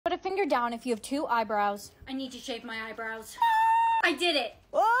finger down if you have 2 eyebrows. I need to shave my eyebrows. I did it!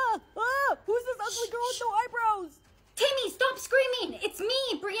 Who's this ugly girl with no eyebrows? Timmy, stop screaming! It's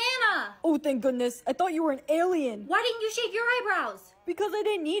me, Brianna! Oh, thank goodness. I thought you were an alien. Why didn't you shave your eyebrows? Because I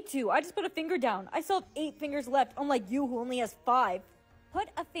didn't need to. I just put a finger down. I still have 8 fingers left, unlike you who only has 5. Put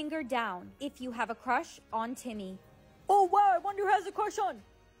a finger down if you have a crush on Timmy. Oh, wow. I wonder who has a crush on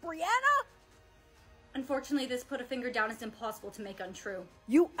Brianna? Unfortunately, this put a finger down is impossible to make untrue.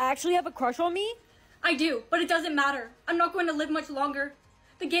 You actually have a crush on me? I do, but it doesn't matter. I'm not going to live much longer.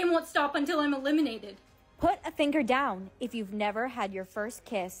 The game won't stop until I'm eliminated. Put a finger down if you've never had your first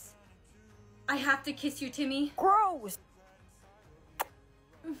kiss. I have to kiss you, Timmy. Gross.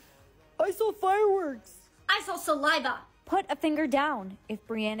 I saw fireworks. I saw saliva. Put a finger down if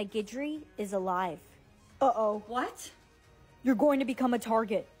Brianna Guidryy is alive. Uh-oh. What? You're going to become a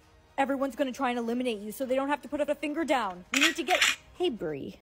target. Everyone's going to try and eliminate you so they don't have to put up a finger down. You need to get... Hey, Bri.